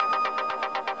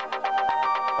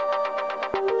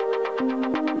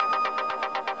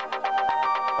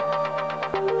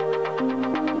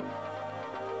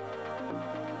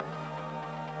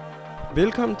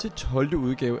Velkommen til 12.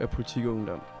 udgave af Politik,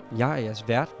 Ungdom. Jeg er jeres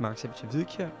vært, Max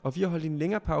Hvidkjær, og vi har holdt en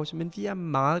længere pause, men vi er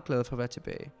meget glade for at være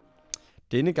tilbage.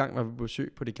 Denne gang var vi på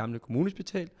besøg på det gamle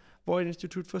kommunehospital, hvor et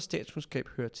institut for statskundskab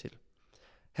hører til.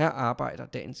 Her arbejder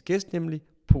dagens gæst nemlig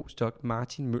postdoc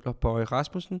Martin Møller Boje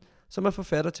Rasmussen, som er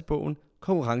forfatter til bogen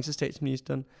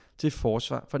Konkurrencestatsministeren til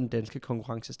forsvar for den danske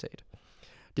konkurrencestat.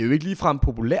 Det er jo ikke ligefrem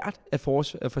populært at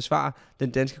forsvare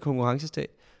den danske konkurrencestat,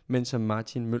 men som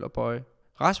Martin Møller Boje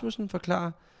Rasmussen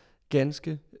forklarer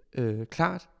ganske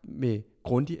klart med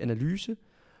grundig analyse,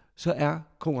 så er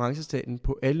konkurrencestaten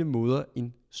på alle måder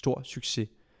en stor succes.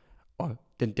 Og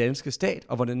den danske stat,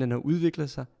 og hvordan den har udviklet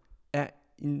sig, er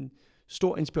en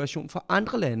stor inspiration for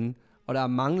andre lande, og der er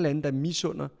mange lande, der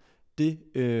misunder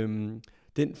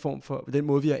den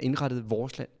måde, vi har indrettet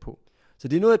vores land på. Så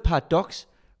det er noget af et paradoks.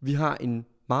 Vi har en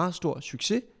meget stor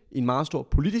succes, en meget stor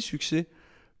politisk succes,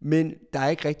 men der er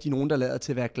ikke rigtig nogen, der lader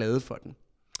til at være glade for den.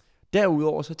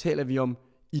 Derudover så taler vi om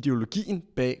ideologien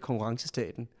bag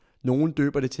konkurrencestaten. Nogle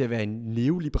døber det til at være en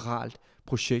neoliberalt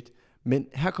projekt, men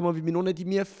her kommer vi med nogle af de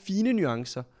mere fine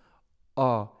nuancer,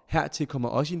 og hertil kommer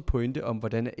også en pointe om,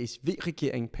 hvordan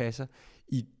SV-regeringen passer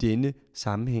i denne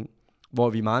sammenhæng, hvor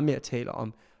vi meget mere taler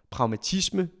om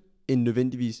pragmatisme end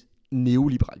nødvendigvis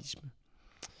neoliberalisme.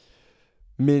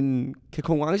 Men kan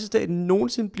konkurrencestaten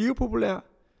nogensinde blive populær?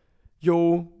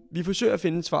 Jo, vi forsøger at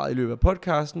finde svaret i løbet af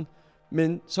podcasten,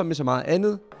 men som med så meget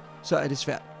andet, så er det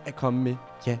svært at komme med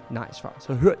ja-nej-svar.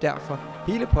 Så hør derfor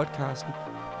hele podcasten.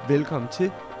 Velkommen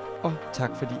til, og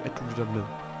tak fordi at du lytter med.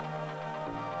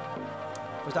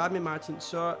 For at starte med, Martin,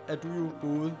 så er du jo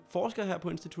både forsker her på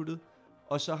instituttet,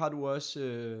 og så har du også,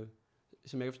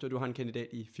 som jeg kan forstå, du har en kandidat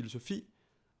i filosofi,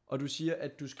 og du siger,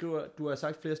 at du har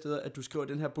sagt flere steder, at du skriver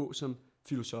den her bog som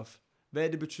filosof. Hvad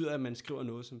det betyder, at man skriver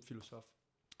noget som filosof?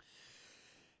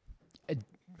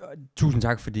 Tusind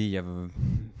tak, fordi jeg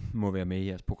må være med i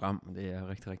jeres program. Det er jeg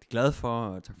rigtig, rigtig glad for,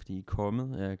 og tak fordi I er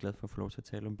kommet. Jeg er glad for at få lov til at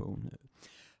tale om bogen.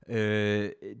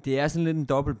 Det er sådan lidt en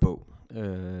dobbeltbog,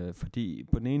 fordi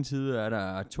på den ene side er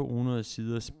der 200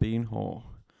 sider benhård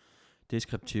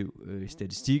deskriptiv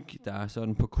statistik, der er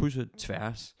sådan på kryds og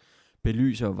tværs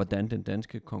belyser, hvordan den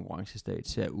danske konkurrencestat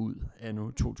ser ud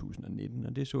anno 2019.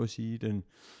 Og det er så at sige den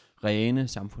rene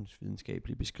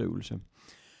samfundsvidenskabelige beskrivelse.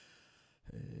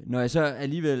 Når jeg så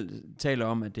alligevel taler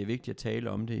om, at det er vigtigt at tale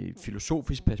om det i et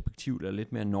filosofisk perspektiv, eller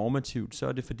lidt mere normativt, så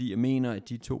er det fordi, jeg mener, at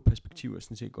de to perspektiver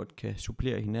sådan set godt kan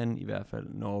supplere hinanden, i hvert fald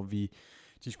når vi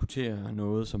diskuterer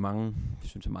noget, som mange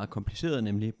synes er meget kompliceret,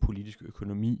 nemlig politisk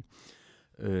økonomi.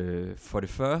 For det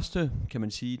første kan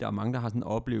man sige, at der er mange, der har sådan en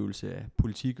oplevelse af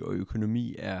politik og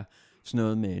økonomi er sådan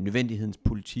noget med nødvendighedens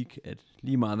politik, at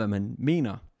lige meget hvad man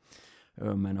mener,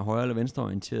 man er højre- eller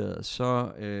venstreorienteret,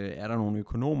 så er der nogle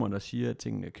økonomer, der siger, at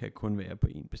tingene kan kun være på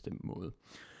en bestemt måde.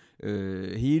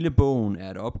 Hele bogen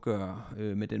er et opgør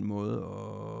med den måde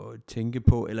at tænke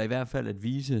på, eller i hvert fald at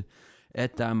vise,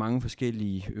 at der er mange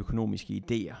forskellige økonomiske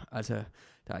idéer. Altså,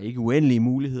 der er ikke uendelige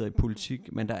muligheder i politik,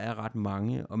 men der er ret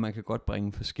mange, og man kan godt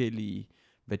bringe forskellige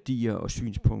værdier og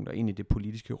synspunkter ind i det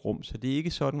politiske rum. Så det er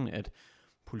ikke sådan, at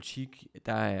politik,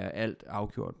 der er alt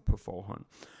afgjort på forhånd.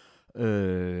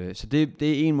 Så det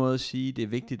er en måde at sige, det er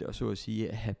vigtigt at så at sige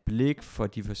at have blik for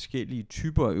de forskellige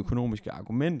typer af økonomiske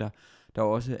argumenter, der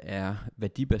også er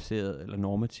værdibaseret eller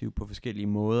normativ på forskellige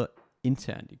måder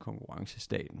internt i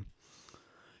konkurrencestaten.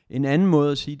 En anden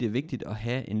måde at sige, det er vigtigt at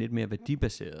have en lidt mere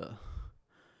værdibaseret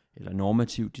eller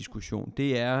normativ diskussion,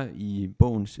 det er i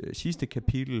bogens sidste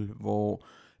kapitel, hvor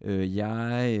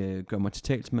jeg gør mig til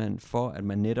talsmand for, at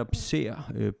man netop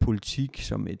ser politik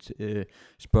som et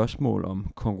spørgsmål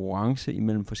om konkurrence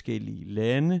imellem forskellige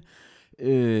lande,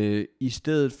 i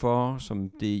stedet for, som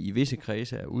det i visse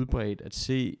kredse er udbredt, at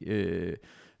se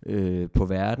på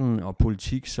verden og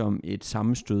politik som et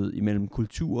sammenstød imellem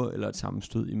kulturer eller et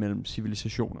sammenstød imellem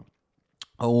civilisationer.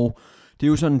 Og det er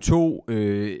jo sådan to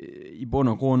i bund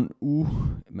og grund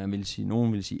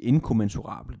nogen vil sige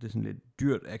inkommensurable. Det er sådan lidt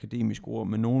dyrt akademisk ord,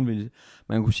 men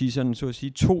man kunne sige sådan så at sige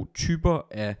to typer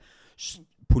af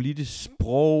politisk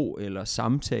sprog eller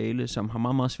samtale, som har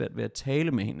meget, meget svært ved at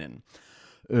tale med hinanden.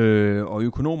 Og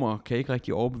økonomer kan ikke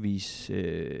rigtig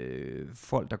overbevise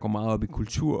folk, der går meget op i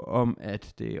kultur, om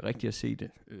at det er rigtigt at se det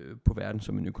på verden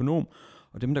som en økonom.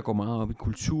 Og dem, der går meget op i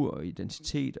kultur og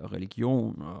identitet og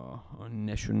religion og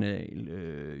national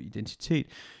identitet,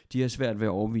 de har svært ved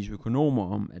at overbevise økonomer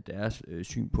om, at deres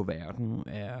syn på verden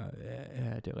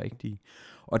er det rigtige.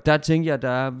 Og der tænker jeg,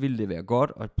 der ville det være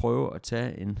godt at prøve at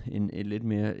tage en lidt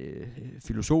mere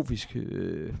filosofisk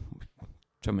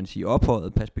som man siger,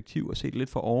 ophøjet perspektiv og set lidt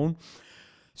for oven,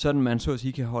 sådan man så at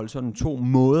sige kan holde sådan 2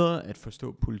 måder at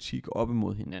forstå politik op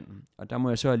imod hinanden. Og der må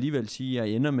jeg så alligevel sige, at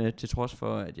jeg ender med, til trods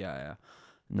for, at jeg er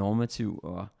normativ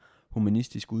og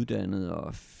humanistisk uddannet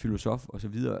og filosof og så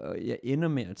videre, og jeg ender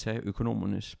med at tage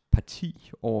økonomernes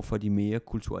parti over for de mere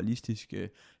kulturalistiske,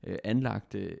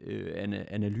 anlagte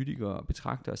analytikere og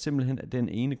betragtere, simpelthen af den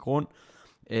ene grund,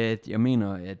 at jeg mener,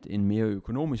 at en mere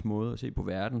økonomisk måde at se på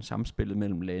verden, samspillet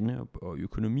mellem lande og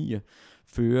økonomier,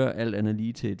 fører alt andet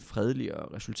lige til et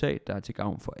fredeligere resultat, der er til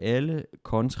gavn for alle,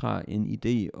 kontra en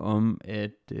idé om,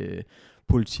 at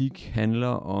politik handler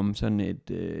om sådan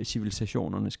et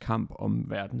civilisationernes kamp om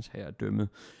verdensherredømmet.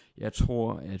 Jeg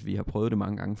tror, at vi har prøvet det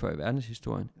mange gange før i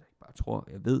verdenshistorien.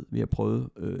 Jeg ved, vi har prøvet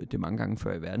det mange gange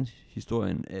før i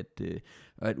verdenshistorien,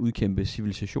 at udkæmpe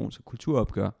civilisations- og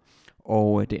kulturopgør.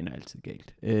 Og det ender altid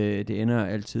galt. Det ender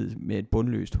altid med et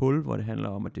bundløst hul, hvor det handler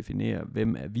om at definere,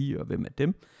 hvem er vi og hvem er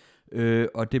dem.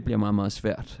 Og det bliver meget, meget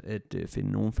svært at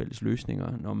finde nogle fælles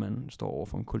løsninger, når man står over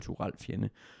for en kulturel fjende.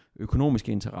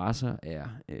 Økonomiske interesser er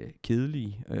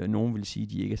kedelige. Nogen vil sige, at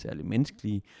de ikke er særlig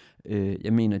menneskelige.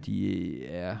 Jeg mener, de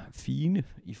er fine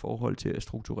i forhold til at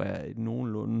strukturere et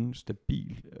nogenlunde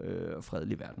stabil og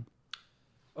fredelig verden.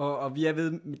 Og vi er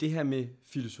ved det her med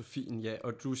filosofien, ja,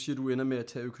 og du siger, du ender med at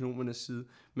tage økonomernes side.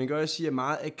 Men kan også sige, at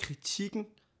meget af kritikken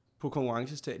på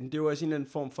konkurrencestaten, det er jo også en eller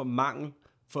anden form for mangel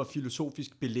for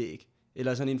filosofisk belæg,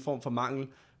 eller sådan en form for mangel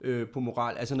på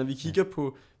moral. Altså når vi kigger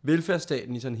på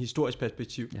velfærdsstaten i sådan et historisk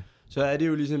perspektiv, så er det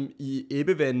jo ligesom i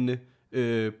ebbevandene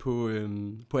på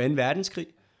 2. verdenskrig,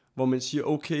 hvor man siger,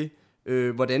 okay,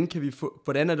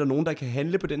 hvordan er der nogen, der kan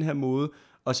handle på den her måde,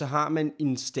 og så har man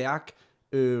en stærk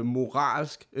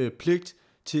moralsk pligt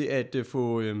til at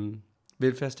få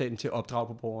velfærdsstaten til at opdrage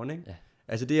på borgerne. Ikke? Ja.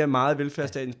 Altså det er meget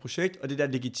velfærdsstatens projekt, og det der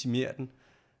legitimerer den.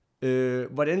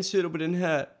 Hvordan ser du på den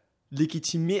her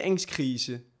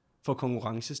legitimeringskrise for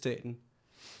konkurrencestaten?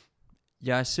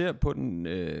 Jeg ser på den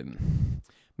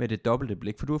med det dobbelte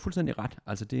blik, for du har fuldstændig ret.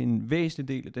 Altså det er en væsentlig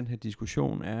del af den her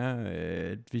diskussion,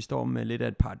 at vi står med lidt af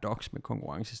et paradoks med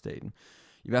konkurrencestaten.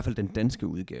 I hvert fald den danske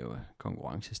udgave af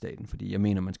konkurrencestaten, fordi jeg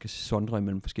mener, man skal sondre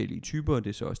imellem forskellige typer, og det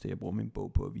er så også det, jeg bruger min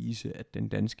bog på at vise, at den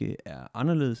danske er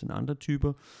anderledes end andre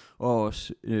typer, og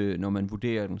også, når man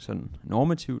vurderer den sådan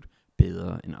normativt,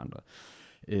 bedre end andre.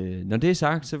 Når det er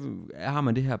sagt, så har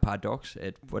man det her paradoks,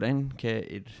 at hvordan kan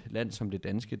et land som det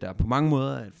danske, der på mange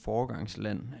måder er et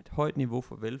foregangsland, et højt niveau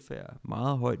for velfærd,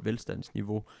 meget højt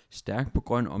velstandsniveau, stærk på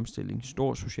grøn omstilling,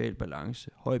 stor social balance,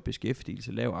 høj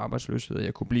beskæftigelse, lav arbejdsløshed,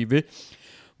 jeg kunne blive ved.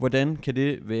 Hvordan kan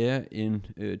det være en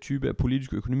type af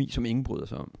politisk økonomi, som ingen bryder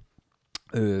sig om?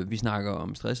 Vi snakker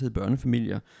om stressede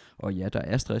børnefamilier, og ja, der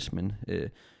er stress, men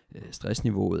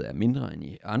stressniveauet er mindre end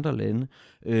i andre lande.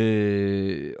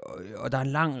 Og der er en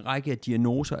lang række af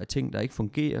diagnoser af ting, der ikke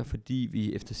fungerer, fordi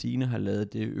vi efter sigende har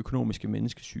lavet det økonomiske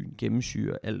menneskesyn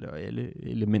gennemsyre alt og alle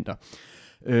elementer.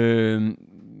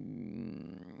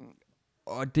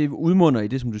 Og det udmunder i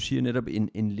det, som du siger, netop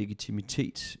en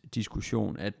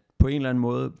legitimitetsdiskussion, at på en eller anden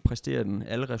måde præsterer den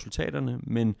alle resultaterne,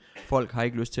 men folk har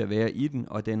ikke lyst til at være i den,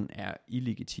 og den er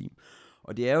illegitim.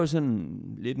 Og det er jo sådan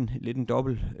lidt en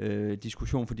dobbelt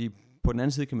diskussion, fordi på den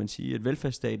anden side kan man sige, at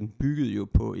velfærdsstaten byggede jo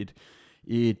på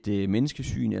et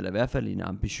menneskesyn, eller i hvert fald en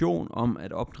ambition om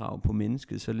at opdrage på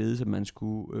mennesket, således at man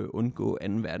skulle undgå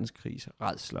 2. verdenskrigs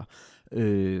rædsler.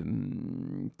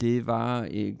 Det var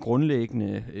et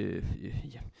grundlæggende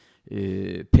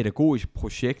pædagogisk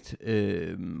projekt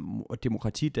og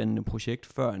demokratidannende projekt,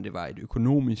 før det var et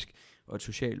økonomisk og et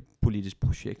socialpolitisk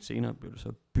projekt. Senere blev det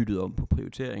så byttet om på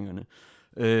prioriteringerne.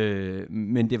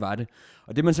 Men det var det.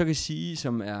 Og det man så kan sige,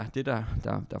 som er det,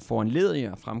 der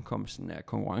foranlediger fremkomsten af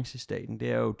konkurrencestaten,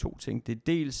 det er jo 2 ting. Det er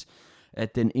dels,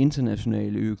 at den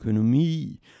internationale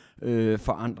økonomi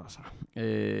forandrer sig.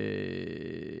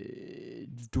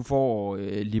 Du får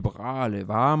liberale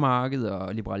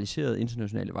varemarkeder, liberaliserede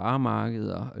internationale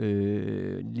varemarkeder,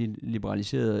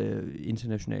 liberaliserede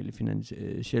internationale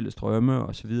finansielle strømme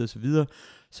osv.,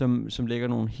 som lægger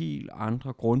nogle helt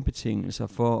andre grundbetingelser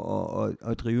for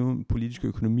at drive en politisk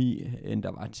økonomi, end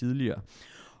der var tidligere.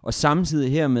 Og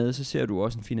samtidig hermed, så ser du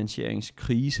også en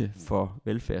finansieringskrise for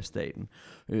velfærdsstaten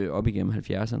op igennem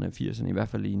 70'erne og 80'erne, i hvert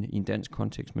fald i en dansk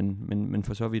kontekst, men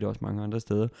for så vidt også mange andre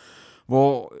steder,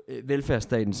 hvor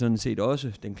velfærdsstaten sådan set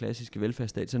også, den klassiske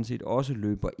velfærdsstat sådan set også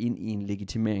løber ind i en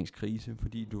legitimeringskrise,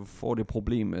 fordi du får det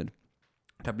problem, at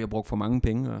der bliver brugt for mange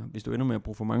penge, og hvis du ender med at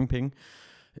bruge for mange penge,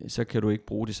 så kan du ikke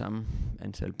bruge det samme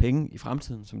antal penge i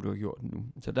fremtiden, som du har gjort nu.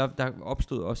 Så der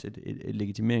opstod også et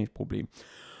legitimeringsproblem.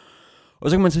 Og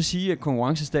så kan man så sige, at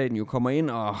konkurrencestaten jo kommer ind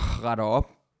og retter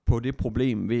op på det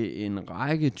problem ved en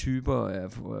række typer af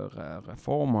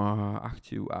reformer,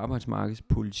 aktiv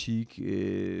arbejdsmarkedspolitik,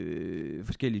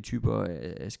 forskellige typer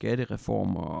af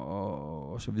skattereformer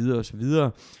og så videre,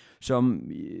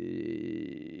 som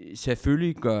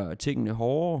selvfølgelig gør tingene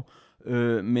hårdere,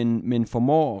 men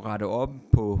formår at rette op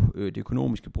på det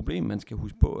økonomiske problem. Man skal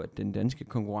huske på, at den danske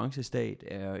konkurrencestat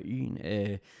er en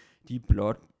af de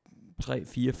blot 3,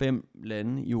 4, 5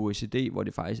 lande i OECD, hvor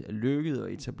det faktisk er lykkedes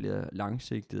at etablere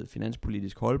langsigtet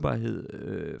finanspolitisk holdbarhed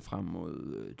frem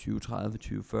mod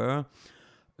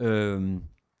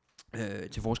 2030-2040,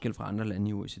 til forskel fra andre lande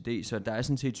i OECD. Så der er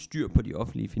sådan set styr på de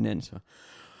offentlige finanser.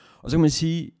 Og så kan man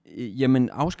sige, jamen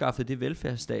afskaffede det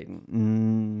velfærdsstaten?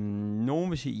 Nogen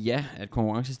vil sige ja, at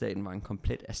konkurrencestaten var en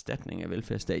komplet erstatning af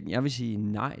velfærdsstaten. Jeg vil sige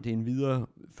nej, det er en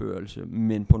videreførelse,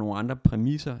 men på nogle andre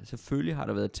præmisser. Selvfølgelig har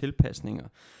der været tilpasninger,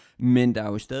 men der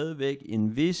er jo stadigvæk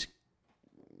en vis,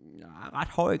 ret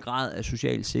høj grad af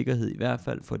social sikkerhed, i hvert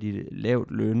fald for de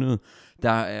lavt lønnede. Der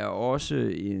er også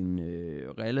en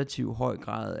relativt høj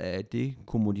grad af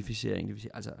dekommodificering, det vil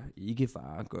sige altså ikke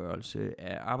varegørelse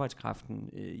af arbejdskraften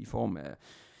i form af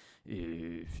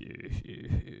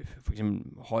for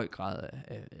eksempel høj grad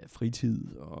af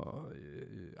fritid og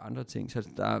andre ting. Så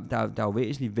der er jo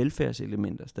væsentlige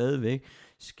velfærdselementer stadigvæk.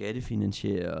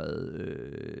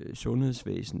 Skattefinansieret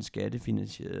sundhedsvæsen,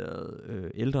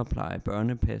 skattefinansieret ældrepleje,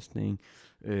 børnepasning,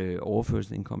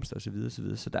 overførselsindkomster osv.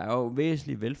 osv. Så der er jo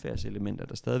væsentlige velfærdselementer,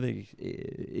 der stadigvæk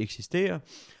eksisterer.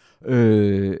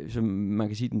 Som man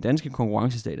kan sige, den danske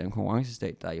konkurrencestat er en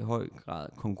konkurrencestat, der i høj grad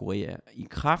konkurrerer i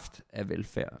kraft af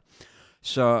velfærd.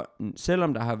 Så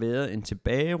selvom der har været en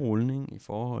tilbagerulning i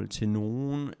forhold til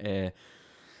nogle af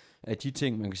de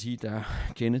ting, man kan sige, der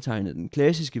kendetegnede den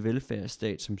klassiske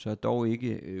velfærdsstat, som så dog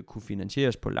ikke kunne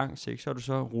finansieres på lang sigt, så har du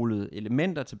så rullet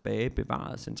elementer tilbage,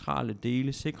 bevaret centrale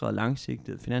dele, sikret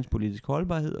langsigtet finanspolitisk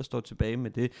holdbarhed og står tilbage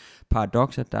med det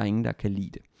paradoks, at der er ingen, der kan lide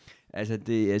det. Altså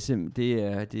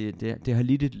det har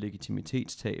lidt et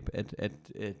legitimitetstab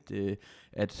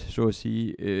at så at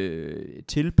sige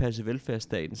tilpasse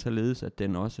velfærdsstaten således at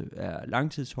den også er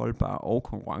langtidsholdbar og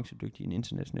konkurrencedygtig i en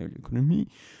international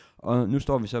økonomi. Og nu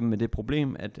står vi så med det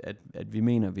problem at vi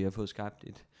mener at vi har fået skabt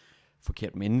et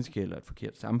forkert menneske eller et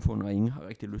forkert samfund, og ingen har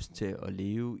rigtig lyst til at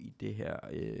leve i det her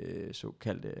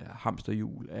såkaldte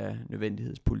hamsterhjul af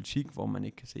nødvendighedspolitik, hvor man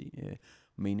ikke kan se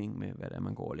mening med, hvad det er,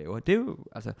 man går og laver. Det er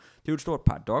jo et stort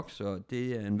paradoks, og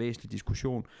det er en væsentlig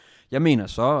diskussion. Jeg mener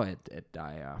så, at der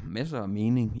er masser af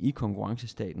mening i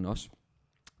konkurrencestaten også.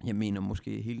 Jeg mener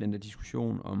måske hele den der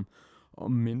diskussion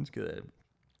om mennesket er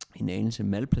en anelse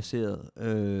malplaceret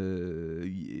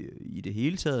i det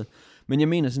hele taget. Men jeg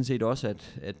mener sådan set også,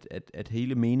 at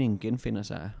hele meningen genfinder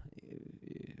sig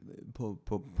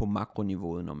på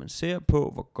makroniveauet, når man ser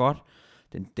på, hvor godt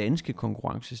den danske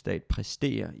konkurrencestat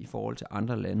præsterer i forhold til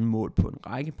andre lande målt på en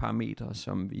række parametre,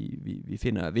 som vi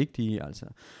finder er vigtige, altså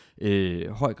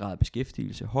høj grad af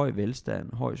beskæftigelse, høj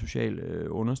velstand, høj social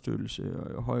understøttelse,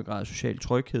 høj grad af social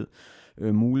tryghed,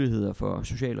 muligheder for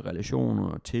sociale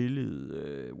relationer, tillid,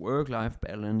 work-life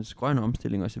balance, grøn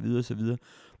omstilling osv. osv.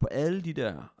 På alle de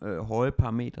der høje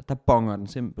parametre, der bonger den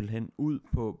simpelthen ud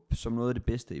som noget af det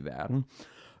bedste i verden.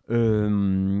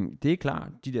 Det er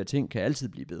klart, de der ting kan altid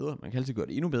blive bedre. Man kan altid gøre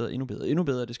det endnu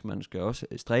bedre. Det skal man også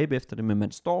stræbe efter det, men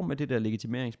man står med det der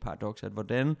legitimeringsparadoks, at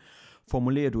hvordan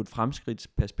formulerer du et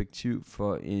fremskridtsperspektiv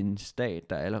for en stat,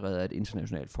 der allerede er et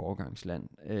internationalt foregangsland?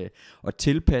 Og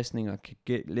tilpasninger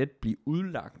kan let blive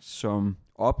udlagt som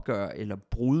opgør eller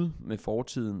brud med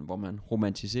fortiden, hvor man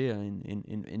romantiserer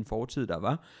en fortid, der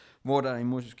var, hvor der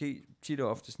måske tit og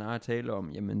ofte snarere tale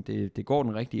om, jamen det går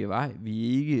den rigtige vej. Vi er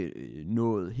ikke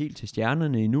nået helt til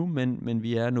stjernerne endnu, men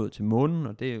vi er nået til månen,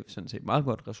 og det er sådan set et meget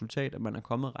godt resultat, at man er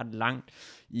kommet ret langt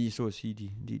i, så at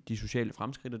sige, de sociale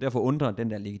fremskridt, og derfor undrer den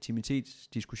der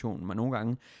legitimitetsdiskussion mig nogle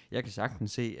gange. Jeg kan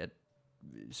sagtens se, at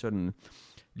sådan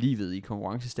livet i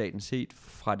konkurrencestaten set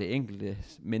fra det enkelte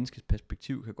menneskes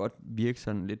perspektiv kan godt virke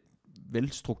sådan lidt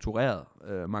velstruktureret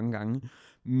mange gange,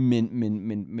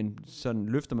 men sådan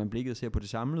løfter man blikket og ser på det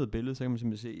samlede billede, så kan man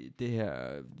simpelthen se det her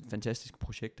fantastiske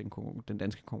projekt, den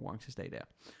danske konkurrencestat er.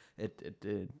 At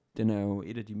den er jo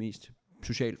et af de mest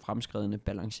socialt fremskredne,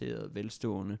 balancerede,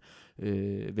 velstående,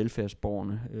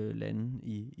 velfærdsborgende lande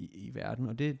i verden,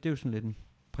 og det er jo sådan lidt en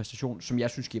præstation, som jeg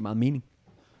synes giver meget mening.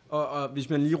 Og hvis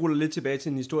man lige ruller lidt tilbage til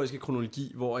den historiske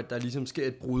kronologi, hvor at der ligesom sker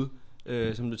et brud,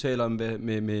 som du taler om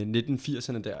med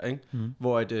 1980'erne der, ikke?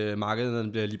 Hvor at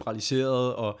markederne bliver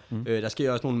liberaliseret, og der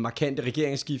sker også nogle markante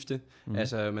regeringsskifte.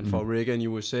 Altså man får Reagan i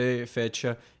USA,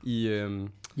 Thatcher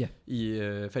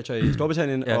Thatcher i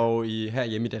Storbritannien, og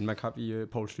herhjemme i Danmark har vi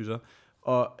Poul Schlüter.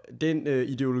 Og den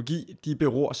ideologi, de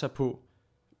beror sig på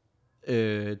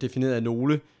defineret af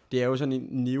nogle, det er jo sådan en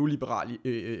neoliberal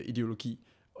ideologi.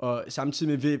 Og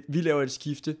samtidig med, at vi laver et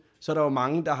skifte, så er der jo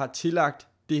mange, der har tillagt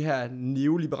det her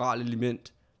neoliberale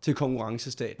element til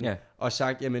konkurrencestaten, og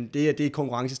sagt, jamen det er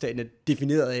konkurrencestaten er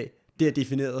defineret af, det er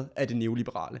defineret af det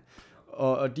neoliberale.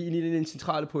 Og det er en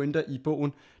centrale pointer i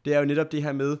bogen, det er jo netop det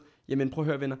her med, jamen prøv at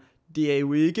høre venner, det er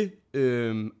jo ikke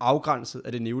afgrænset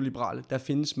af det neoliberale. Der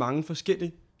findes mange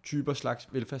forskellige typer slags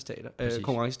velfærdsstater,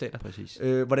 konkurrencestater. Præcis.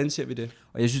 Hvordan ser vi det?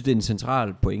 Og jeg synes, det er en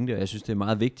central pointe, og jeg synes, det er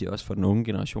meget vigtigt også for den unge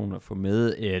generation at få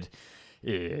med, at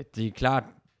det er klart,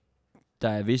 der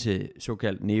er visse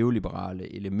såkaldt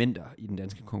neoliberale elementer i den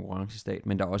danske konkurrencestat,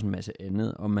 men der er også en masse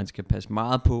andet, og man skal passe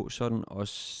meget på sådan at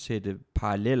sætte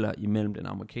paralleller imellem den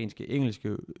amerikanske,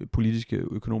 engelske, politiske,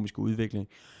 økonomiske udvikling,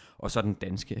 og så den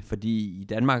danske. Fordi i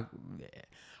Danmark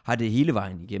har det hele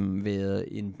vejen igennem været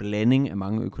en blanding af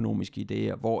mange økonomiske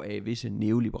idéer, hvoraf visse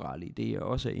neoliberale idéer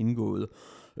også er indgået,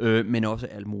 men også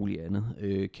alt muligt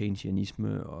andet,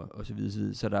 keynesianisme og så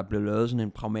videre. Så der er blevet lavet sådan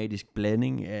en pragmatisk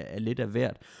blanding af lidt af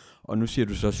hvert. Og nu siger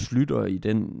du så Schlüter i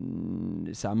den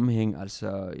sammenhæng,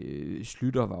 altså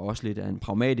Schlüter var også lidt af en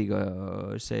pragmatiker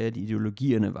og sagde, at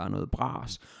ideologierne var noget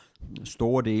bras.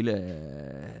 Store dele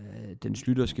af den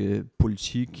schlüterske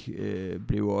politik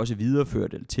blev også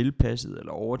videreført eller tilpasset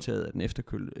eller overtaget af den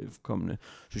efterkommende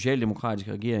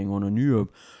socialdemokratiske regering under Nyrup.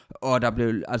 Og der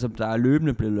er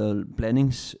løbende blevet lavet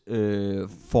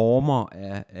blandingsformer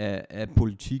af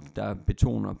politik, der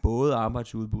betoner både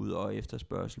arbejdsudbud og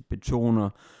efterspørgsel, betoner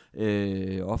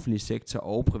offentlig sektor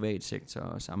og privat sektor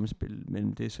og samspil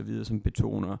mellem det så videre, som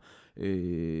betoner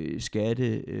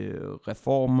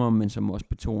skattereformer, men som også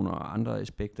betoner andre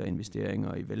aspekter,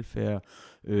 investeringer i velfærd,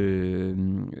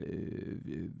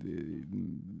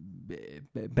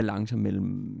 balancer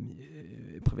mellem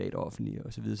privat og offentlig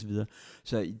og så videre, så videre.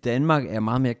 Så i Danmark er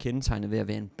meget mere kendetegnet ved at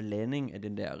være en blanding af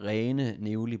den der rene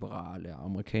neoliberale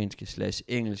amerikanske /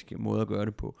 engelske måde at gøre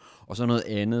det på, og så noget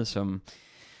andet, som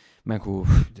man kunne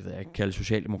kalde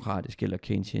socialdemokratisk eller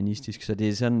keynesianistisk. Så det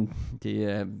er sådan, det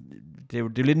er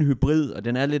lidt en hybrid, og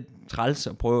den er lidt træls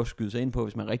at prøve at skyde sig ind på,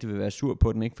 hvis man rigtig vil være sur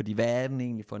på den, ikke? Fordi hvad er den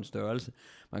egentlig for en størrelse?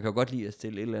 Man kan jo godt lide at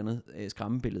stille et eller andet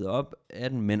skræmmebillede op af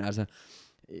den, men altså,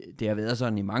 det har været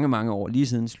sådan i mange, mange år, lige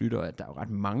siden Schlüter, at der er jo ret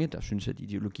mange, der synes, at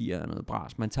ideologier er noget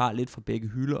bras. Man tager lidt fra begge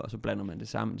hylder, og så blander man det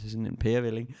sammen til sådan en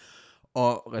pærevælling.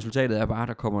 Og resultatet er bare, at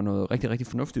der kommer noget rigtig, rigtig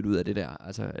fornuftigt ud af det der.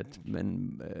 Altså, at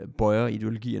man bøjer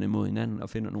ideologierne mod hinanden og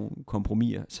finder nogle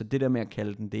kompromiser. Så det der med at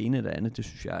kalde den det ene eller andet, det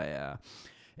synes jeg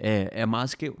er meget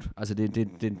skævt. Altså, det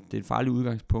er et farligt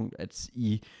udgangspunkt, at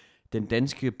i den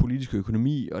danske politiske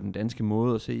økonomi og den danske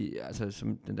måde at se, altså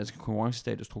som den danske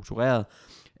konkurrencestat er struktureret,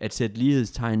 at sætte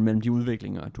lighedstegn mellem de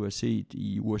udviklinger, du har set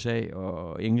i USA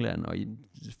og England, og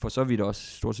for så vidt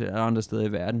også stort set alle andre steder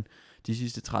i verden, de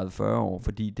sidste 30-40 år,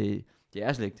 fordi det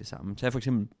er slet ikke det samme. Tag for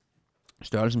eksempel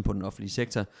størrelsen på den offentlige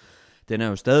sektor. Den er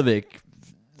jo stadigvæk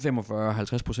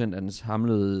 45-50% af den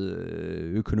samlede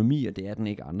økonomi, og det er den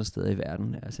ikke andre steder i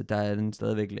verden. Altså der er den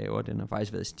stadigvæk lavere. Den har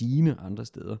faktisk været stigende andre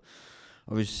steder.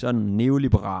 Og hvis sådan en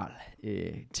neoliberal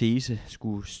tese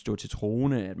skulle stå til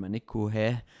troende, at man ikke kunne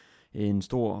have en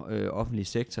stor offentlig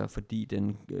sektor, fordi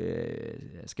den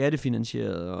er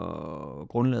skattefinansieret, og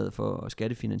grundlaget for at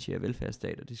skattefinansiere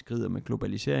velfærdsstater, det skrider med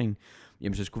globalisering,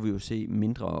 jamen så skulle vi jo se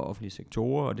mindre offentlige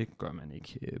sektorer, og det gør man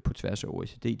ikke på tværs af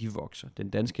OECD, de vokser. Den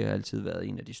danske har altid været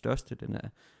en af de største, den er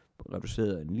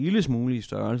reduceret en lille smule i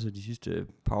størrelse de sidste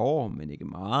par år, men ikke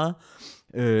meget.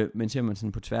 Men ser man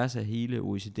sådan på tværs af hele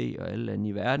OECD og alle lande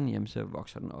i verden, jamen så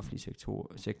vokser den offentlige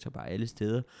sektor bare alle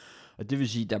steder. Og det vil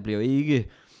sige, der bliver ikke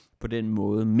på den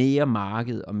måde mere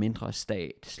marked og mindre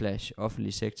stat /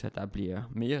 offentlig sektor. Der bliver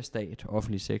mere stat,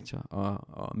 offentlig sektor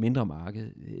og mindre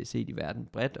marked set i verden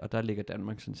bredt, og der ligger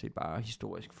Danmark sådan set bare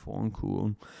historisk foran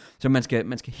kurven. Så man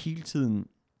skal hele tiden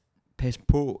passe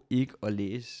på ikke at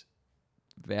læse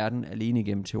verden alene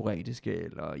igennem teoretiske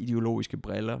eller ideologiske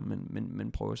briller,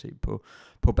 men prøve at se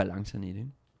på balancerne i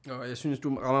det. Og jeg synes,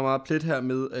 du rammer meget plet her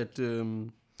med,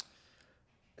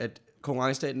 at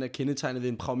konkurrencestaten er kendetegnet ved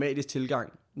en pragmatisk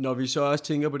tilgang. Når vi så også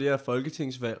tænker på det her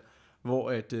folketingsvalg, hvor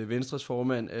at Venstres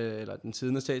formand, eller den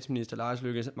siddende statsminister, Lars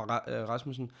Løkke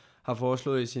Rasmussen, har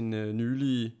foreslået i sin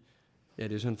nylige, ja,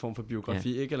 det er sådan en form for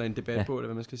biografi, ikke? Eller en debatbog, eller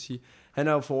hvad man skal sige. Han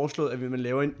har jo foreslået, at man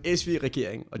laver en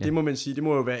SV-regering, og det må man sige, det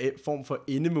må jo være en form for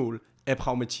endemål af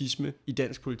pragmatisme i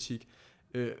dansk politik.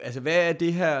 Altså, hvad er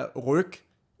det her ryg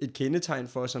et kendetegn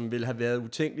for, som ville have været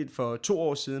utænkeligt for 2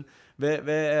 år siden? Hvad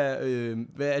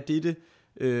er dette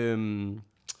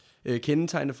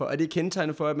kendetegnet for? Er det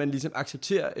kendetegnet for, at man ligesom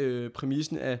accepterer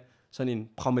præmissen af sådan en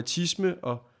pragmatisme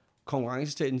og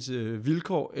konkurrencestatens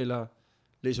vilkår, eller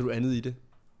læser du andet i det?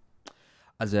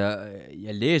 Altså,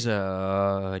 jeg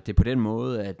læser det på den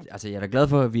måde, at altså, jeg er da glad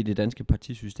for, at vi i det danske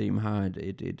partisystem har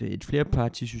et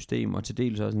flerpartisystem, og til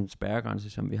dels også en spærregrænse,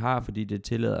 som vi har, fordi det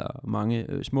tillader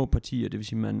mange små partier, det vil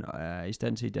sige, at man er i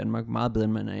stand til i Danmark meget bedre,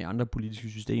 end man er i andre politiske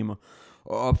systemer,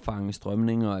 at opfange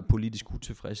strømninger af politisk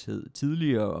utilfredshed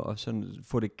tidligere, og sådan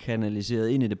få det kanaliseret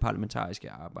ind i det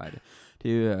parlamentariske arbejde.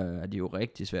 Det er de jo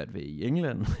rigtig svært ved i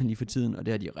England lige for tiden, og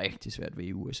det har de rigtig svært ved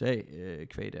i USA,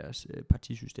 kvad deres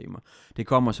partisystemer. Det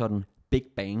kommer sådan big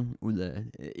bang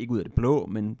ikke ud af det blå,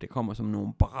 men det kommer som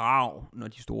nogle brag, når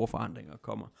de store forandringer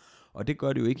kommer. Og det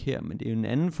gør det jo ikke her, men det er jo en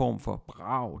anden form for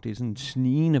brag. Det er sådan en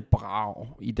snigende brag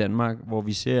i Danmark, hvor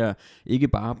vi ser ikke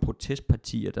bare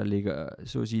protestpartier, der ligger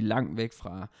så at sige langt væk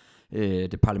fra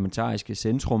det parlamentariske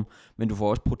centrum, men du får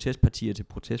også protestpartier til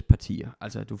protestpartier.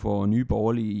 Altså du får Nye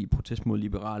Borgerlige i protest mod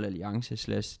Liberal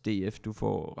Alliance / DF, du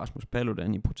får Rasmus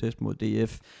Paludan i protest mod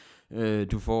DF,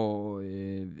 du får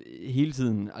hele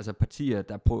tiden altså partier,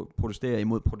 der protesterer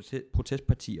imod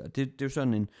protestpartier. Det er jo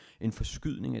sådan en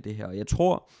forskydning af det her. Og jeg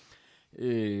tror,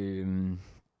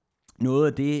 noget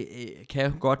af det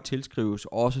kan godt tilskrives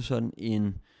også sådan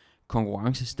en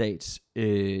konkurrencestats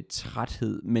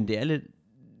træthed, men det er lidt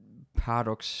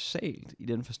paradoksalt i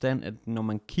den forstand, at når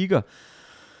man kigger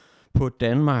på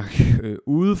Danmark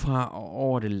udefra og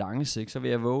over det lange sigt, så vil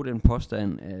jeg våge den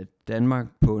påstand, at Danmark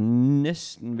på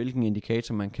næsten hvilken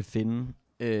indikator man kan finde,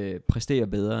 præsterer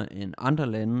bedre end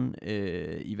andre lande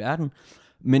i verden,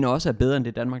 men også er bedre end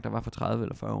det Danmark, der var for 30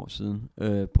 eller 40 år siden,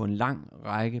 på en lang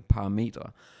række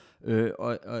parametre.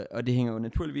 Og det hænger jo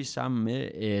naturligvis sammen med,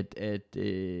 at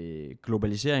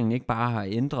globaliseringen ikke bare har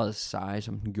ændret sig,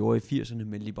 som den gjorde i 80'erne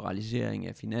med liberalisering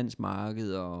af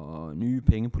finansmarkedet og nye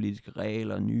pengepolitiske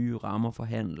regler, nye rammer for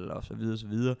handel osv.,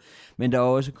 men der er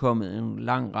også kommet en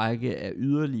lang række af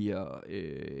yderligere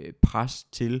pres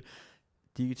til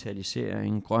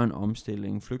digitalisering, grøn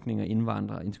omstilling, flygtninge og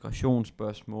indvandrere,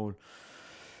 integrationsspørgsmål,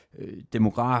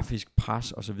 demografisk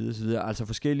pres osv., altså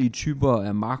forskellige typer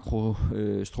af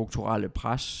makrostrukturelle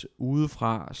pres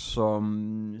udefra,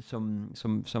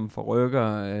 som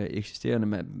forrykker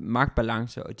eksisterende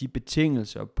magtbalance og de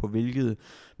betingelser, på hvilket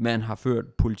man har ført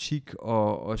politik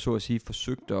og så at sige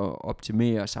forsøgt at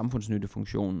optimere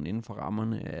samfundsnyttefunktionen inden for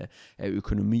rammerne af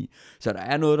økonomi. Så der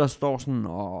er noget, der står sådan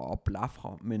og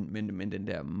blafrer, men den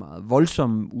der meget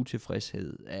voldsomme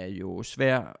utilfredshed er jo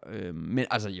svær, men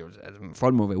altså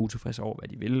folk må være utilfredse over, hvad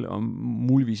de vil, og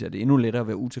muligvis er det endnu lettere at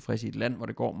være utilfreds i et land, hvor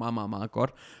det går meget, meget, meget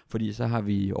godt, fordi så har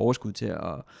vi overskud til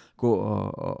at gå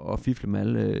og fifle med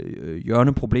alle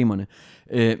hjørneproblemerne.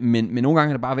 Men nogle gange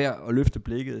er det bare værd at løfte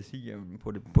blikket og sige, at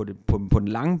på den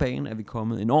lange bane er vi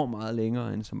kommet enormt meget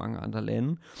længere end så mange andre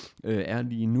lande er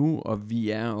lige nu, og vi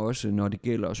er også, når det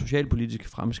gælder socialpolitiske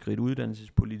fremskridt,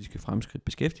 uddannelsespolitiske fremskridt,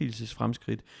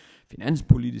 beskæftigelsesfremskridt,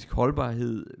 finanspolitisk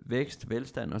holdbarhed, vækst,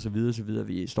 velstand osv.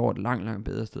 Vi står et langt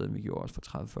bedre sted, end vi gjorde også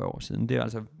for 30-40 år siden. Det er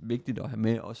altså vigtigt at have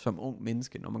med, også som ung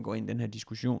menneske, når man går ind i den her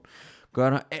diskussion. Gør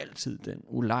der altid den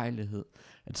ulejlighed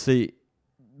at se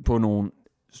på nogle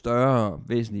større,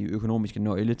 væsentlige økonomiske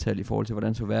nøgletal i forhold til,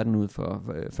 hvordan så verden ud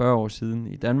for 40 år siden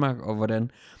i Danmark, og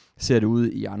hvordan ser det ud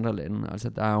i andre lande. Altså,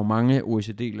 der er jo mange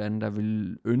OECD-lande, der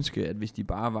vil ønske, at hvis de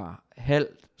bare var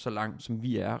halvt så langt, som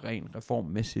vi er, rent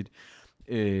reformmæssigt,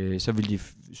 så ville de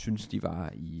synes, de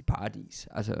var i paradis.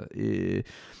 Altså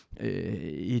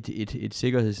et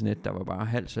sikkerhedsnet, der var bare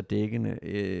halvt så dækkende,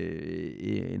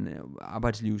 en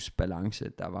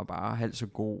arbejdslivsbalance, der var bare halvt så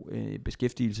god,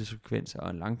 beskæftigelsesfrekvenser og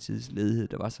en langtidsledighed,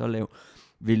 der var så lav,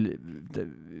 vil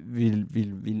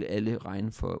alle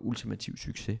regne for ultimativ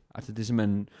succes. Altså det er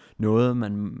simpelthen noget,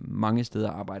 man mange steder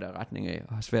arbejder i retning af,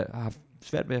 og har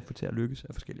svært ved at få til at lykkes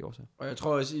af forskellige årsager. Og jeg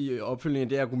tror også i opfølgningen af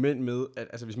det argument med, at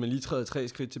altså, hvis man lige træder 3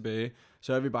 skridt tilbage,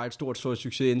 så er vi bare et stort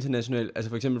succes internationalt. Altså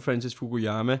for eksempel Francis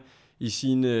Fukuyama i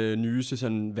sin nyeste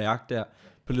sådan værk der,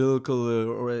 Political,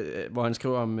 hvor han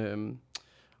skriver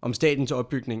om statens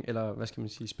opbygning, eller hvad skal man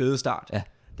sige, spædestart. Ja.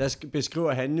 Der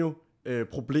beskriver han jo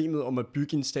problemet om at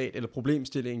bygge en stat, eller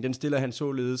problemstillingen, den stiller han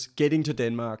således Getting to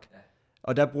Denmark. Ja.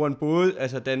 Og der bruger han både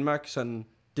altså Danmark, sådan,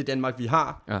 det Danmark vi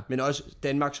har, ja, men også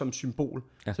Danmark som symbol,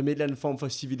 ja, som et eller andet form for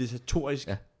civilisatorisk,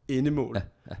 ja, endemål.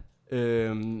 Ja.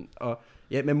 Ja. Og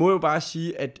ja, man må jo bare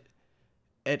sige, at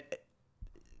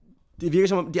det virker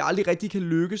som om, det aldrig rigtig kan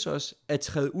lykkes os at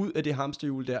træde ud af det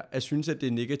hamsterhjul der, at synes, at det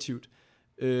er negativt.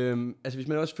 Altså hvis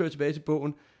man også fører tilbage til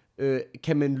bogen,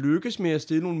 kan man lykkes med at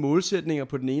stille nogle målsætninger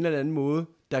på den ene eller anden måde,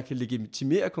 der kan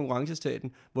legitimere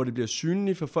konkurrencestaten, hvor det bliver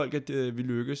synligt for folk, at vi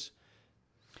lykkes,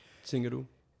 tænker du?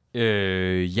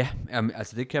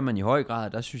 Altså det kan man i høj grad.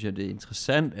 Der synes jeg, det er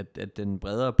interessant, at den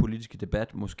bredere politiske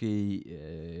debat måske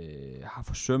har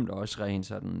forsømt også rent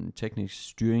sådan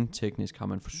teknisk har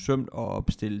man forsømt at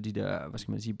opstille de der, hvad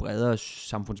skal man sige, bredere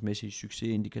samfundsmæssige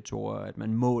succesindikatorer, at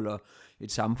man måler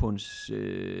et samfunds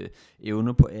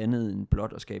evne på andet end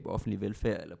blot at skabe offentlig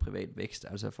velfærd eller privat vækst.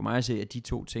 Altså for mig at se, at de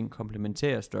to ting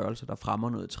komplementerer størrelser, der fremmer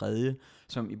noget tredje,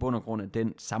 som i bund og grund er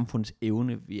den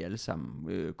samfundsevne, vi alle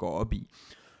sammen går op i.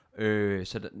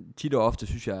 Så tit og ofte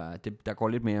synes jeg, at der går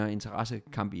lidt mere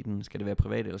interessekamp i den. Skal det være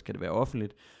privat, eller skal det være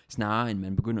offentligt? Snarere end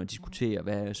man begynder at diskutere,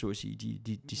 hvad er så at sige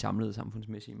de samlede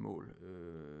samfundsmæssige mål,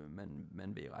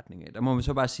 man vil i retning af. Der må man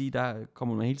så bare sige, der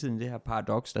kommer man hele tiden i det her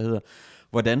paradoks, der hedder,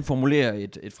 hvordan formulerer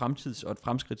et fremtids- og et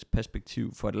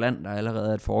fremskridtsperspektiv for et land, der allerede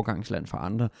er et foregangsland for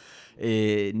andre.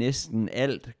 Næsten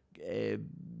alt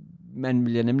man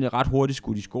bliver nemlig ret hurtigt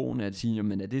skudt i skoene at sige,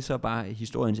 men er det så bare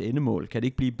historiens endemål? Kan det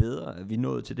ikke blive bedre, at vi er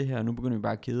nået til det her? Nu begynder vi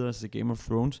bare at kede os til Game of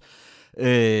Thrones.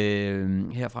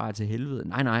 Herfra til helvede.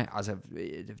 Nej, altså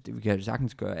vi kan jo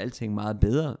sagtens gøre alting meget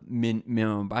bedre, men man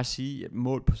må bare sige, at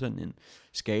mål på sådan en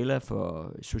skala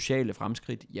for sociale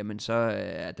fremskridt, jamen så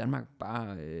er Danmark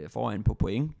bare foran på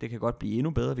point. Det kan godt blive endnu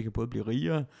bedre. Vi kan både blive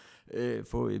rigere,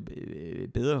 få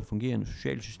et bedre fungerende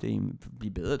socialt system,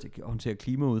 blive bedre til at håndtere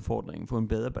klimaudfordringen, få en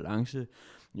bedre balance,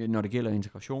 når det gælder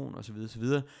integration osv. osv.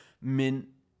 Men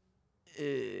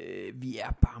vi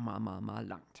er bare meget, meget, meget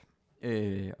langt.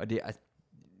 Og det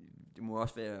må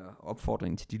også være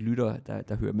opfordringen til de lyttere,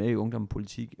 der hører med i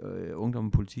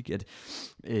Ungdom Politik, at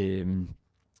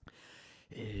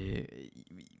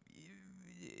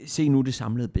se nu det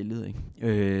samlede billede, ikke?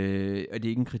 Og det er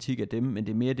ikke en kritik af dem, men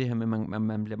det er mere det her med, at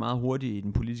man bliver meget hurtigt i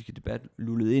den politiske debat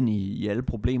lullet ind i alle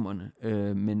problemerne,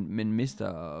 men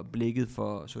mister blikket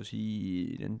for, så at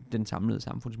sige, den samlede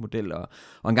samfundsmodel,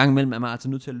 og en gang imellem er man altså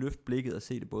nødt til at løfte blikket og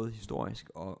se det både historisk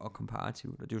og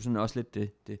komparativt, og det er jo sådan også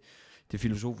lidt det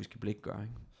filosofiske blik gør,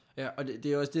 ikke? Ja, og det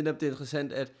er også det er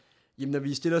interessant, at jamen, når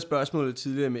vi stiller spørgsmålet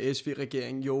tidligere med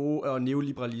SV-regeringen, og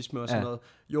neoliberalisme og sådan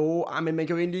noget, men man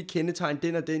kan jo egentlig ikke kendetegne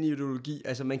den og den ideologi.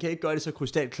 Altså, man kan ikke gøre det så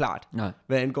krystalklart,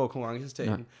 hvad angår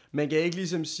konkurrencestaten. Man kan ikke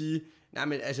ligesom sige, nej,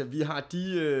 men altså, vi har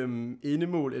de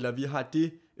endemål, eller vi har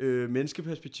det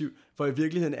menneskeperspektiv, for i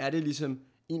virkeligheden er det ligesom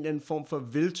en eller anden form for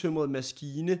veltømret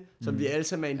maskine, som vi alle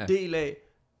sammen er en del af,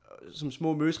 som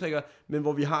små møtrikker, men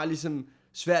hvor vi har ligesom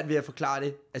svært ved at forklare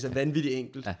det, altså vanvittigt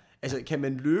enkelt. Altså, kan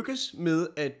man lykkes med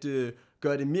at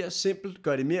gøre det mere simpelt,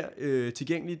 gøre det mere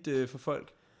tilgængeligt for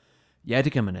folk? Ja,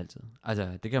 det kan man altid.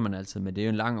 Altså, det kan man altid, men det er jo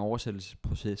en lang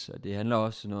oversættelsesproces, og det handler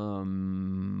også noget om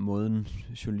måden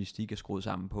journalistik er skruet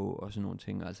sammen på, og sådan nogle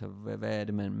ting. Altså, hvad er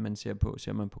det, man ser på?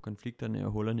 Ser man på konflikterne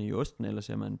og hullerne i osten, eller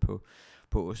ser man på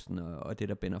osten og det,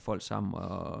 der binder folk sammen,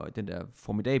 og den der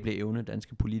formidable evne,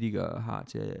 danske politikere har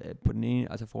til at på den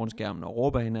ene, altså foran skærmen og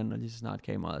råbe af hinanden, og lige så snart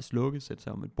kameraet er slukket, sætte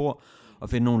sig om et bord, og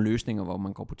finde nogle løsninger, hvor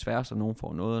man går på tværs, og nogen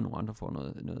får noget, og nogle andre får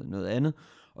noget andet,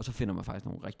 og så finder man faktisk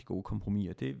nogle rigtig gode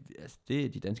kompromiser. Det er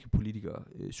de danske politikere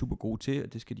super gode til,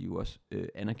 og det skal de jo også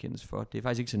anerkendes for. Det er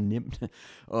faktisk ikke så nemt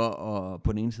at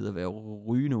på den ene side at være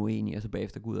rygende uenig, og så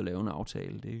bagefter gå ud og lave en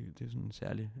aftale. Det er sådan en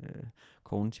særlig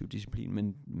kognitiv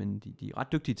disciplin, men de er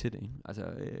ret dygtige til det, ikke? Altså,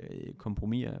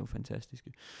 kompromiser er jo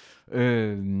fantastiske.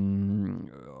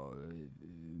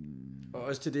 Og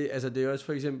også til det, altså det er også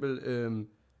for eksempel,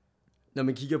 når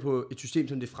man kigger på et system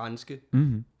som det franske,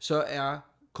 så er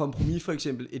kompromis for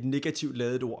eksempel et negativt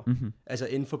ladet ord, altså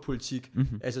inden for politik.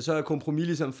 Altså så er kompromis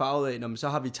ligesom farvet af, så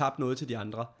har vi tabt noget til de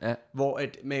andre. Ja. Hvor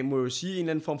at man må jo sige en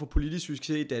eller anden form for politisk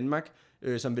succes i Danmark,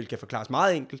 som vel kan forklares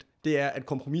meget enkelt, det er, at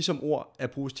kompromis som ord er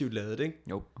positivt ladet, ikke?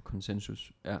 Jo, og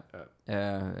konsensus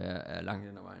er langt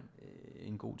hen ad vejen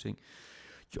en god ting.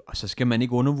 Jo, og så skal man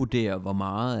ikke undervurdere, hvor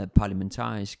meget af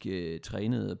parlamentarisk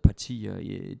trænede partier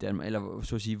i Danmark, eller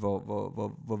så at sige,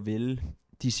 hvor vel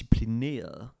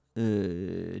disciplineret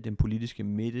den politiske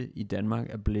midte i Danmark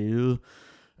er blevet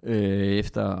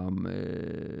efter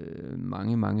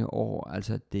mange år.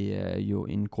 Altså det er jo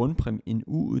en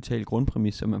uudtalt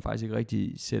grundpræmis, som man faktisk ikke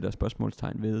rigtig sætter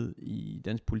spørgsmålstegn ved i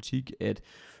dansk politik, at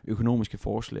økonomiske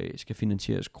forslag skal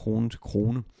finansieres krone til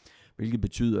krone, hvilket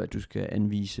betyder, at du skal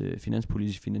anvise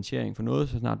finanspolitisk finansiering for noget,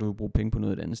 så snart du vil bruge penge på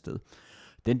noget et andet sted.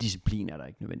 Den disciplin er der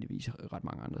ikke nødvendigvis ret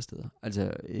mange andre steder.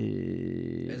 Altså,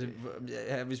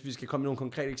 hvis vi skal komme med nogle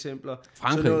konkrete eksempler.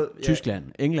 Frankrig, Tyskland,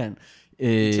 England.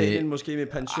 Italien måske med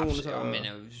pension. Men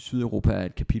Sydeuropa er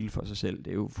et kapitel for sig selv. Det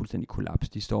er jo fuldstændig kollaps.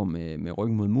 De står med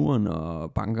ryggen mod muren,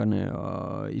 og bankerne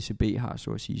og ECB har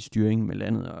så at sige styring med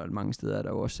landet, og mange steder er der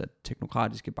jo også sat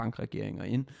teknokratiske bankregeringer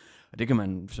ind. Og det kan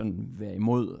man sådan være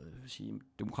imod. Sige,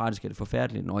 demokratisk er det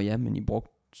forfærdeligt. Nå ja, men I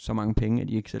brugte så mange penge, at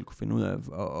I ikke selv kunne finde ud af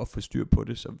at få styr på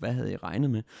det, så hvad havde I regnet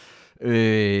med?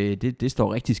 Det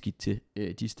står rigtig skidt til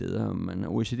de steder. Men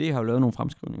OECD har jo lavet nogle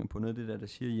fremskrivninger på noget af det der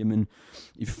siger, jamen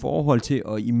i forhold til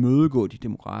at imødegå de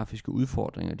demografiske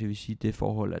udfordringer, det vil sige det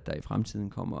forhold, at der i fremtiden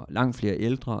kommer langt flere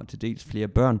ældre og til dels flere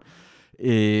børn,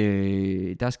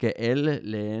 der skal alle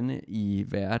lande i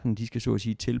verden, de skal så at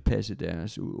sige tilpasse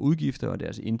deres udgifter og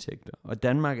deres indtægter. Og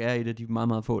Danmark er et af de meget,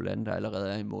 meget få lande, der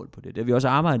allerede er i mål på det. Det har vi også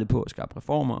arbejdet på at skabe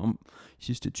reformer om de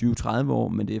sidste 20-30 år,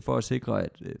 men det er for at sikre,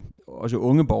 at også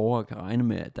unge borgere kan regne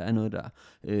med, at der er noget, der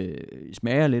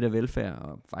smager lidt af velfærd,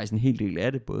 og faktisk en hel del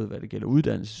af det, både hvad det gælder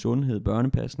uddannelse, sundhed,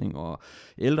 børnepasning og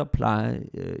ældrepleje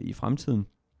i fremtiden.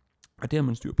 Og det har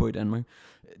man styr på i Danmark.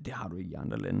 Det har du ikke i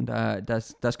andre lande.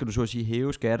 Der skal du så at sige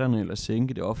hæve skatterne eller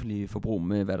sænke det offentlige forbrug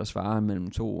med, hvad der svarer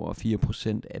mellem 2 og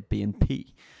 4% af BNP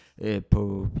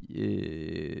på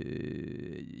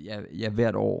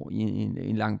hvert år i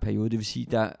en lang periode. Det vil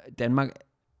sige, at Danmark,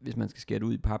 hvis man skal skære det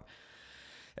ud i pap,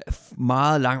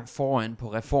 meget langt foran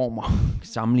på reformer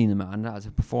sammenlignet med andre, altså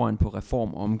foran på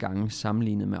reformomgange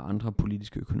sammenlignet med andre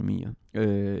politiske økonomier.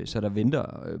 Så der venter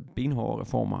benhårde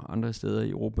reformer andre steder i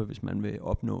Europa, hvis man vil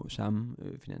opnå samme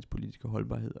finanspolitiske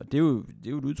holdbarhed. Og det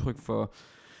er jo et udtryk for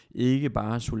ikke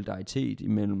bare solidaritet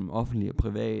imellem offentlig og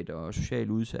privat og socialt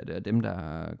udsatte og dem,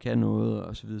 der kan noget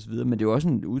osv., men det er jo også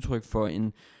et udtryk for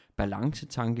en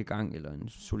balancetankegang eller en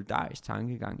solidarisk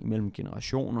tankegang imellem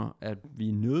generationer, at vi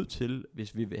er nødt til,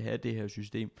 hvis vi vil have det her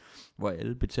system, hvor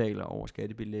alle betaler over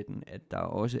skattebilletten, at der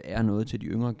også er noget til de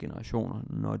yngre generationer,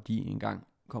 når de engang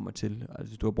kommer til.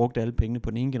 Altså hvis du har brugt alle pengene på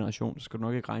den ene generation, så skal du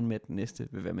nok ikke regne med, at den næste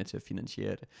vil være med til at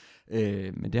finansiere det.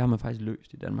 Men det har man faktisk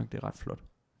løst i Danmark, det er ret flot.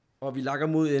 Og vi lakker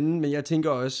mod enden, men jeg tænker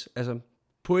også, altså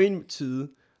på en side,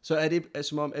 så er det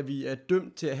som om, at vi er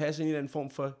dømt til at have sådan en eller anden form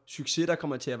for succes, der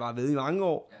kommer til at vare ved i mange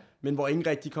år, men hvor ingen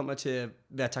rigtig kommer til at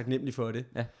være taknemmelig for det.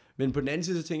 Ja. Men på den anden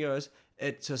side, så tænker jeg også,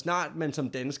 at så snart man som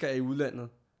dansker er i udlandet,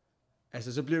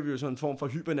 altså så bliver vi jo sådan en form for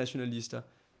hypernationalister.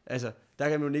 Altså, der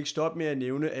kan man jo ikke stoppe med at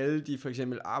nævne alle de for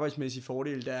eksempel arbejdsmæssige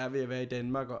fordele, der er ved at være i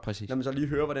Danmark, og præcis. Når man så lige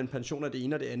hører, hvordan pensioner det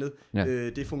ene og det andet,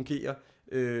 det fungerer,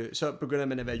 så begynder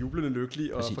man at være jublende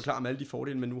lykkelig og forklare om alle de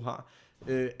fordele, man nu har.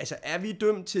 Altså, er vi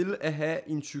dømt til at have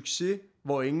en succes,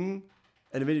 hvor ingen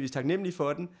er nødvendigvis taknemmelig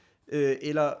for den,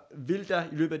 eller vil der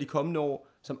i løbet af de kommende år,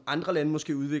 som andre lande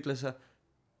måske udvikler sig,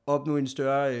 opnå en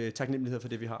større taknemmelighed for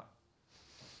det, vi har?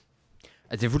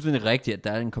 Altså det er fuldstændig rigtigt, at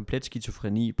der er en komplet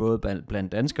skizofreni, både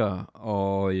blandt danskere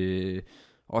og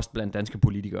også blandt danske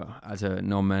politikere. Altså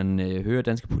når man hører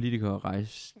danske politikere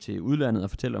rejse til udlandet og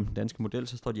fortælle om den danske model,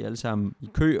 så står de alle sammen i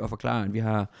kø og forklarer, at vi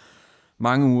har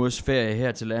mange ugers ferie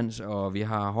her til lands, og vi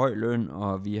har høj løn,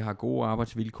 og vi har gode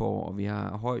arbejdsvilkår, og vi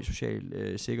har høj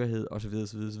social sikkerhed, osv.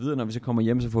 Når vi så kommer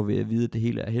hjem, så får vi at vide, at det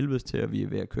hele er helvedes til, og vi er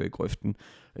ved at køre i grøften.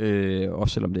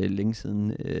 Også selvom det er længe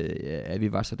siden, at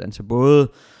vi var sådan. Så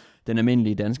både den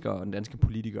almindelige dansker og den danske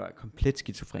politiker er komplet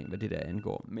skizofren, hvad det der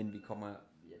angår. Men vi kommer,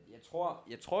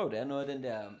 jeg tror jo, det er noget af den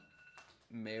der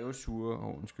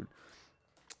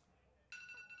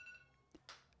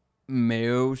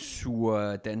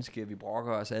mavesure danske, vi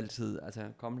brokker os altid, altså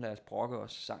kom lad os brokke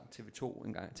os, sang TV2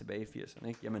 en gang tilbage i 80'erne,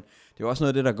 ikke? Jamen, det er også noget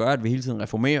af det, der gør, at vi hele tiden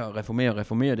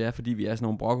reformerer, det er, fordi vi er sådan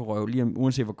nogle brokkerøv, lige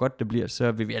uanset hvor godt det bliver,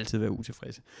 så vil vi altid være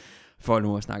utilfredse, for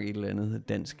nu at snakke et eller andet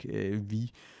dansk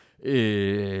vi.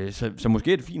 Så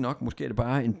måske er det fint nok, måske er det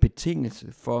bare en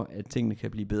betingelse for, at tingene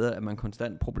kan blive bedre, at man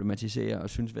konstant problematiserer og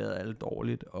synes vejret er alt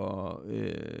dårligt, og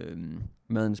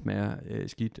maden smager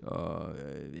skidt, og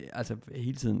altså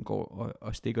hele tiden går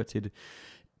og stikker til det.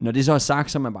 Når det så er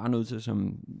sagt, så er man bare nødt til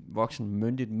som voksen,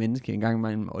 myndigt menneske en gang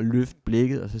imellem at løfte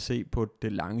blikket og så se på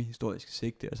det lange historiske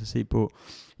sigte, og så se på,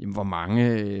 jamen, hvor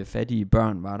mange fattige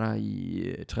børn var der i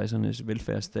 60'ernes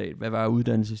velfærdsstat, hvad var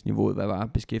uddannelsesniveauet, hvad var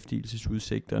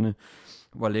beskæftigelsesudsigterne,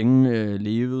 hvor længe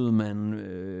levede man,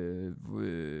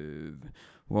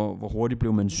 hvor hurtigt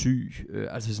blev man syg,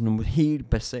 altså sådan nogle helt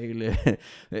basale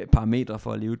parametre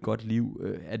for at leve et godt liv.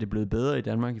 Er det blevet bedre i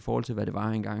Danmark i forhold til, hvad det var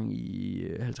engang i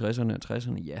 50'erne og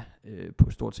 60'erne? Ja, på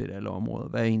stort set alle områder.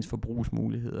 Hvad er ens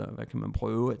forbrugsmuligheder? Hvad kan man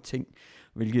prøve af ting?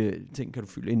 Hvilke ting kan du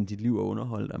fylde ind i dit liv og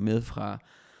underholde dig med fra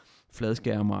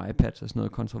fladskærme og iPads og sådan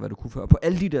noget, kontra hvad du kunne før? På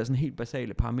alle de der sådan helt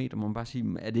basale parametre må man bare sige,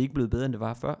 er det ikke blevet bedre, end det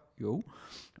var før? Jo.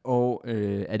 Og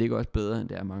er det ikke også bedre, end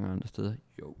det er mange andre steder?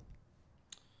 Jo.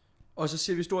 Og så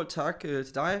siger vi stort tak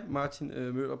til dig, Martin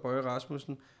Møller Boje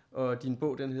Rasmussen, og din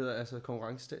bog, den hedder altså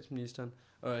Konkurrencestatsministeren,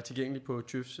 og er tilgængelig på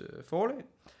Tjøfs forlag.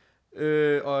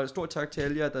 Og stort tak til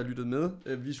alle jer, der lyttede med.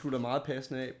 Vi slutter meget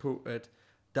passende af på, at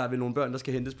der er vel nogle børn, der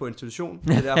skal hentes på institution.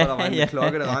 Det er derfor, der var en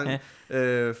klokke, der rang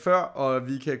før, og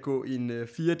vi kan gå en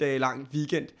 4 dage lang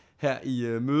weekend her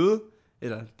i møde.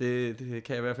 Eller det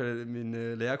kan jeg i hvert fald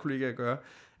mine lærerkollegaer gøre,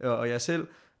 og jeg selv.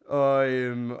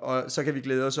 Og så kan vi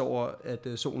glæde os over, at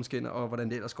solen skinner, og hvordan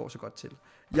det ellers går så godt til.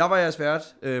 Jeg var jeres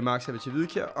vært, Max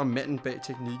Hvidkjær, og manden bag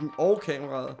teknikken og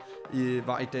kameraet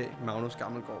var i dag Magnus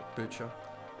Gammelgaard Bøtcher.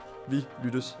 Vi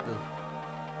lyttes ved.